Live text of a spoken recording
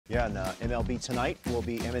Yeah, and MLB Tonight will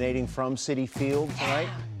be emanating from Citi Field tonight.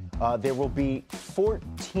 There will be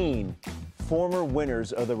 14 former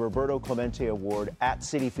winners of the Roberto Clemente Award at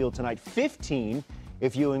Citi Field tonight. 15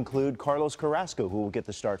 if you include Carlos Carrasco, who will get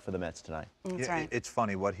the start for the Mets tonight. That's right. It's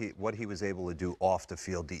funny what he was able to do off the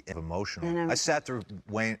field, the emotional. I sat through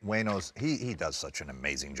Wayno's. He does such an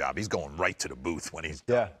amazing job. He's going right to the booth when he's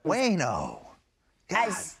done. Wayno.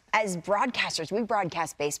 As broadcasters, we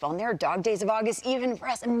broadcast baseball, and there are dog days of August even for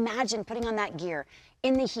us. Imagine putting on that gear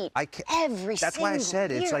in the heat every single year. That's why I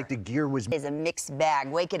said it's like the gear was... It's a mixed bag.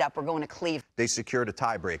 Wake it up. We're going to Cleveland. They secured a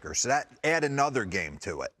tiebreaker, so that add another game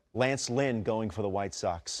to it. Lance Lynn going for the White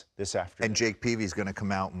Sox this afternoon. And Jake Peavy's going to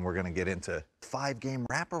come out, and we're going to get into 5-game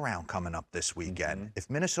wraparound coming up this weekend. If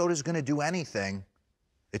Minnesota's going to do anything,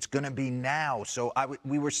 it's going to be now. So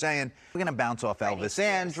we were saying we're going to bounce off Elvis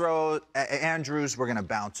Andrews. We're going to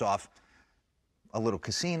bounce off a little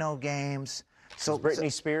casino games. So is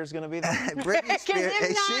Britney Spears going to be there? Britney Spears,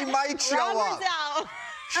 she might show up.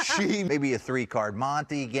 She maybe a 3-card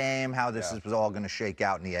Monty game. How this is all going to shake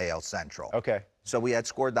out in the AL Central. Okay. So we had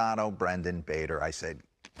Scordano, Brendan, Bader. I said,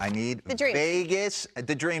 I need Vegas,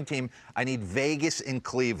 the dream team. I need Vegas in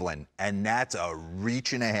Cleveland, and that's a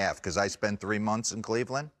reach and a half because I spent 3 months in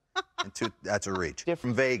Cleveland. That's a reach.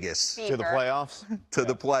 From Vegas to the playoffs. To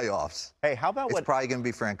the playoffs. Hey, how about it's probably going to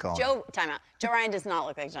be Francona. Timeout. Joe Ryan does not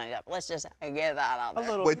look like Johnny Depp. Let's just get that out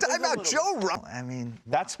there. Wait, timeout, Joe Ryan. I mean,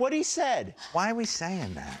 that's what he said. Why are we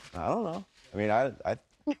saying that? I don't know. I mean,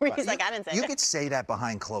 He's like, I didn't say You that. could say that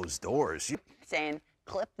behind closed doors. Saying,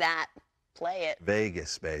 clip that, play it.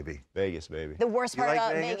 Vegas, baby. Vegas, baby. The worst part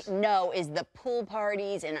about Vegas? is the pool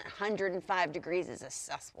parties and 105 degrees is a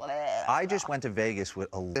cesspool. I just went to Vegas with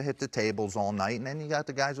hit the tables all night, and then you got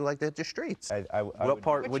the guys who like to hit the streets. What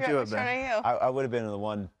part would you have been? I would have been in the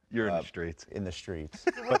one. You're in the streets. In the streets.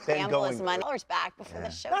 But then going money back before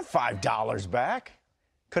the show. Not $5 back.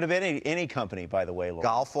 Could have been any company, by the way. Lord.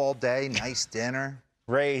 Golf all day, nice dinner.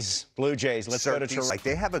 Rays, Blue Jays. Let's go to Toronto. Like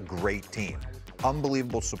they have a great team.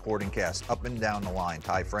 Unbelievable supporting cast up and down the line.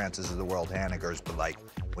 Ty Francis is the world Hanniger's, but like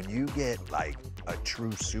when you get like a true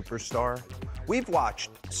superstar, we've watched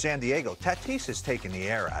San Diego. Tatis has taken the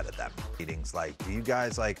air out of them meetings. Like, do you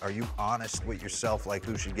guys like? Are you honest with yourself? Like,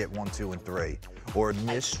 who should get 1, 2, and 3, or a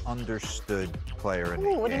misunderstood player in the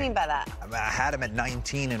game? What do you mean by that? I had him at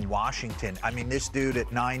 19 in Washington. I mean, this dude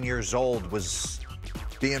at 9 years old was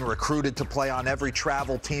being recruited to play on every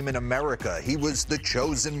travel team in America. He was the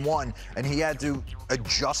chosen one, and he had to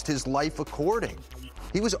adjust his life according.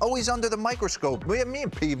 He was always under the microscope. Me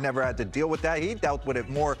and Pete never had to deal with that. He dealt with it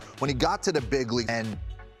more when he got to the big league. And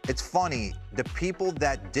it's funny, the people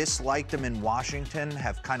that disliked him in Washington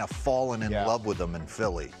have kind of fallen in love with him in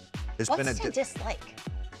Philly. What's to dislike?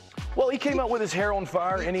 Well, he came out with his hair on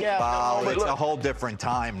fire, and Wow, it's a whole different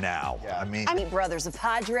time now. I mean, brothers, the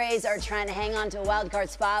Padres are trying to hang on to a wild card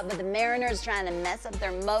spot, but the Mariners trying to mess up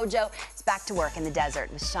their mojo. It's back to work in the desert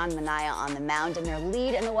with Sean Manaea on the mound, and their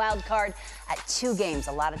lead in the wild card at 2 games.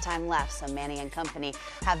 A lot of time left, so Manny and company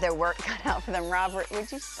have their work cut out for them. Robert, would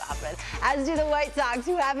you stop it? As do the White Sox,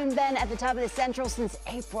 who haven't been at the top of the Central since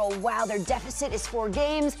April. Wow, their deficit is 4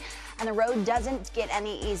 games. And the road doesn't get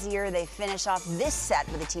any easier. They finish off this set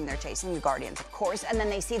with the team they're chasing, the Guardians, of course, and then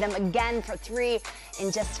they see them again for 3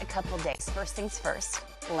 in just a couple days. First things first,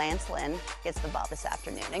 Lance Lynn gets the ball this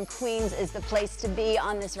afternoon, and Queens is the place to be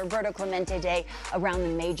on this Roberto Clemente Day around the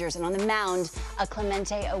majors. And on the mound, a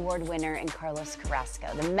Clemente Award winner in Carlos Carrasco.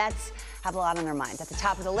 The Mets have a lot on their minds. At the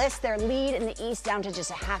top of the list, their lead in the East down to just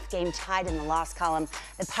a half game, tied in the loss column.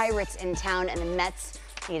 The Pirates in town, and the Mets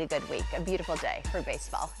need a good week. A beautiful day for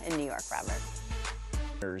baseball in New York, Robert.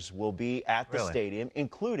 Will be at the stadium,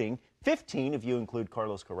 including 15 if you include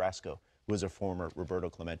Carlos Carrasco, who was a former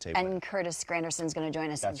Roberto Clemente winner. And Curtis Granderson's going to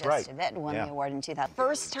join us in just a bit. Won the award in 2000.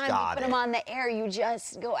 First time you put him on the air, you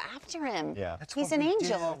just go after him. Yeah. He's an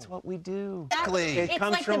angel. That's what we do. Exactly. It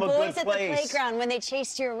comes like from the a boys good at place. the playground when they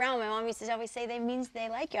chased you around. My mom used to always say that means they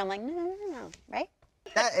like you. I'm like, no, right?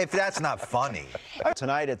 If that's not funny.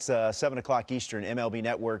 Tonight at 7 o'clock Eastern, MLB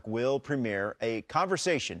Network will premiere a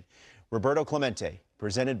conversation. Roberto Clemente,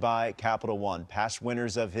 presented by Capital One. Past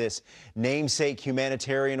winners of his namesake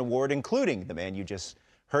humanitarian award, including the man you just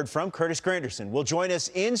heard from, Curtis Granderson, will join us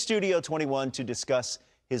in Studio 21 to discuss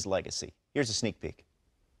his legacy. Here's a sneak peek.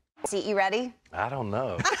 See, you ready? I don't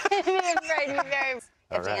know. You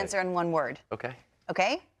have to answer in 1 word. Okay.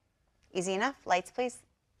 Okay? Easy enough? Lights, please.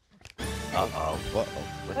 Uh-oh.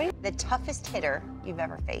 The toughest hitter you've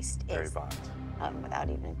ever faced Barry is? Bonds. Without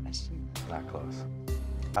even a question. Not close.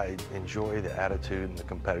 I enjoy the attitude and the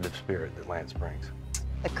competitive spirit that Lance brings.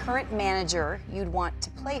 The current manager you'd want to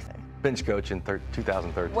play for? Bench coach in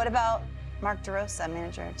 2013. What about Mark DeRosa,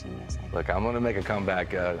 manager of Team USA? Look, I'm going to make a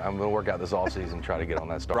comeback. I'm going to work out this offseason and try to get on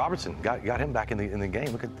that star. Robertson got him back in the game.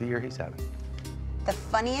 Look at the year he's having. The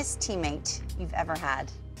funniest teammate you've ever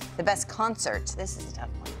had. The best concert. This is a tough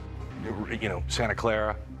one. You know, Santa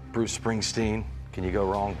Clara, Bruce Springsteen. Can you go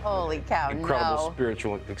wrong? Holy cow, Incredible no.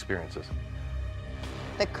 spiritual experiences.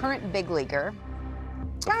 The current big leaguer.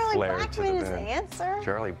 Charlie Flair to Blackmon is the band. answer.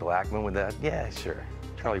 Charlie Blackmon with that? Yeah, sure.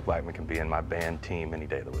 Charlie Blackmon can be in my band team any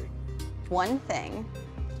day of the week. One thing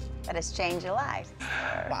that has changed your life.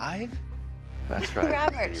 5? That's right.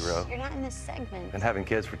 Robert, Ro. you're not in this segment. And having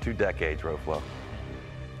kids for 2 decades, Roflo.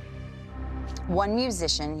 One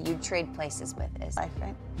musician you'd trade places with is life,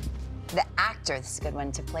 right? The actor, this is a good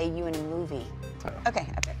one, to play you in a movie. Oh. Okay,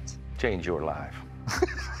 I picked. Change your life.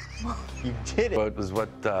 You did it. But it was what,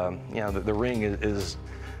 you know, the ring is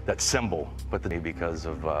that symbol, but because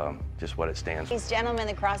of just what it stands for. Ladies and gentlemen,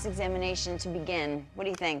 the cross-examination to begin. What do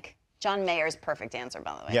you think? John Mayer's perfect answer,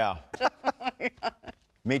 by the way. Yeah.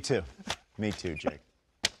 Me too. Me too, Jake.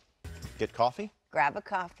 Get coffee? Grab a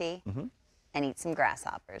coffee and eat some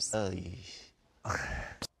grasshoppers.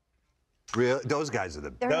 Real, those guys are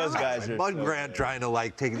the Those guys are Bud so Grant good. trying to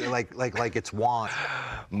like take it like it's wine.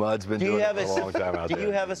 Mud's been doing it for a long time out Do there.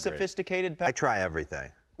 you have a It's great. sophisticated I try everything.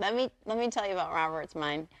 Let me tell you about Robert's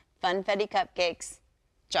mine. Funfetti cupcakes,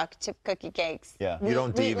 chocolate chip cookie cakes. Yeah. You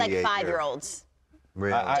don't We eat like deviate 5-year-olds.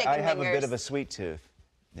 Really? I Chicken have a bit fingers. of a sweet tooth.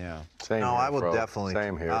 Yeah. Same No, here, I will bro. definitely.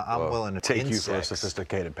 Same here. I'm bro. willing to take you for a insects.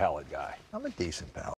 sophisticated palate guy. I'm a decent pal.